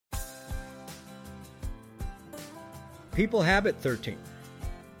People habit 13.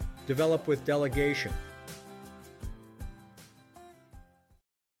 Develop with delegation.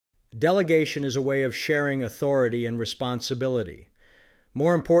 Delegation is a way of sharing authority and responsibility.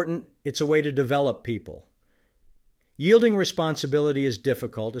 More important, it's a way to develop people. Yielding responsibility is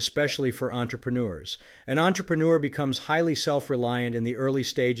difficult, especially for entrepreneurs. An entrepreneur becomes highly self-reliant in the early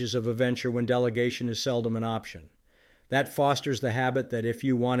stages of a venture when delegation is seldom an option. That fosters the habit that if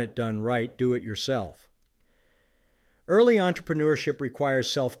you want it done right, do it yourself. Early entrepreneurship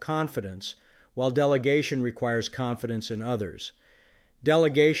requires self-confidence, while delegation requires confidence in others.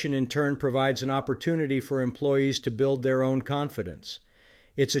 Delegation, in turn, provides an opportunity for employees to build their own confidence.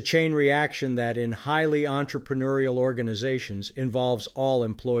 It's a chain reaction that, in highly entrepreneurial organizations, involves all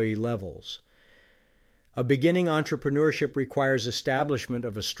employee levels. A beginning entrepreneurship requires establishment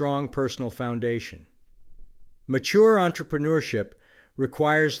of a strong personal foundation. Mature entrepreneurship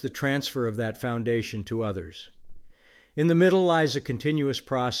requires the transfer of that foundation to others. In the middle lies a continuous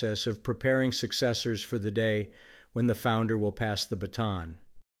process of preparing successors for the day when the founder will pass the baton.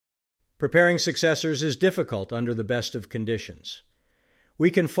 Preparing successors is difficult under the best of conditions.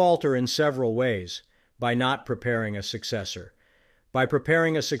 We can falter in several ways: by not preparing a successor, by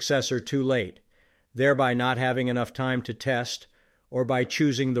preparing a successor too late, thereby not having enough time to test, or by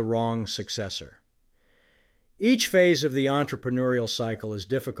choosing the wrong successor. Each phase of the entrepreneurial cycle is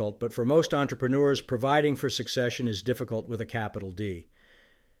difficult, but for most entrepreneurs, providing for succession is difficult with a capital D.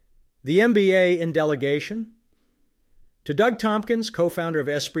 The MBA in delegation? To Doug Tompkins, co-founder of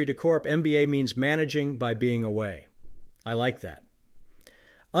Esprit de Corp, MBA means managing by being away. I like that.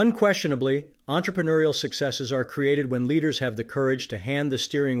 Unquestionably, entrepreneurial successes are created when leaders have the courage to hand the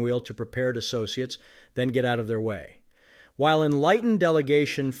steering wheel to prepared associates, then get out of their way. While enlightened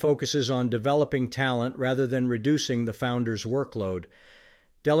delegation focuses on developing talent rather than reducing the founder's workload,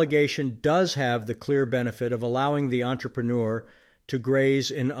 delegation does have the clear benefit of allowing the entrepreneur to graze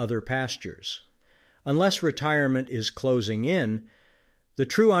in other pastures. Unless retirement is closing in, the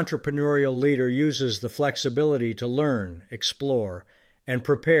true entrepreneurial leader uses the flexibility to learn, explore, and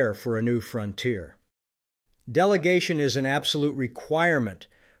prepare for a new frontier. Delegation is an absolute requirement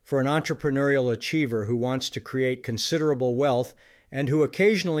for an entrepreneurial achiever who wants to create considerable wealth and who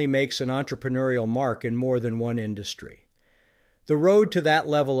occasionally makes an entrepreneurial mark in more than one industry. The road to that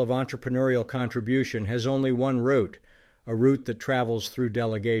level of entrepreneurial contribution has only one route, a route that travels through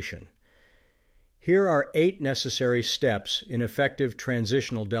delegation. Here are 8 necessary steps in effective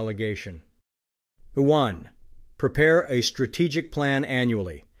transitional delegation. 1. Prepare a strategic plan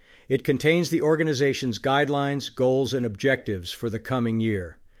annually. It contains the organization's guidelines, goals, and objectives for the coming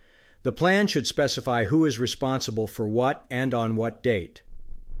year. The plan should specify who is responsible for what and on what date.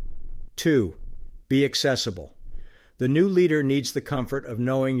 2. Be accessible. The new leader needs the comfort of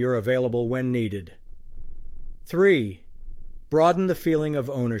knowing you're available when needed. 3. Broaden the feeling of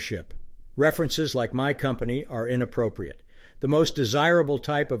ownership. References like my company are inappropriate. The most desirable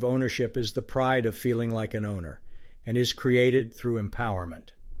type of ownership is the pride of feeling like an owner, and is created through empowerment.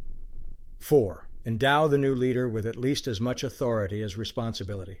 4. Endow the new leader with at least as much authority as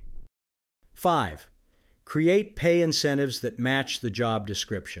responsibility. 5. Create pay incentives that match the job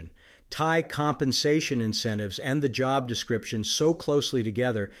description. Tie compensation incentives and the job description so closely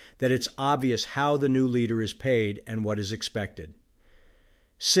together that it's obvious how the new leader is paid and what is expected.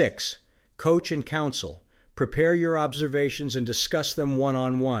 6. Coach and counsel. Prepare your observations and discuss them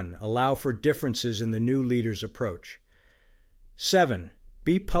one-on-one. Allow for differences in the new leader's approach. 7.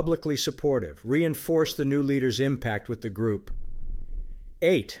 Be publicly supportive. Reinforce the new leader's impact with the group.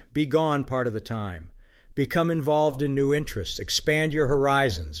 8. Be gone part of the time. Become involved in new interests. Expand your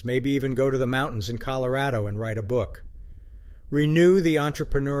horizons. Maybe even go to the mountains in Colorado and write a book. Renew the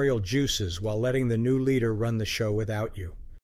entrepreneurial juices while letting the new leader run the show without you.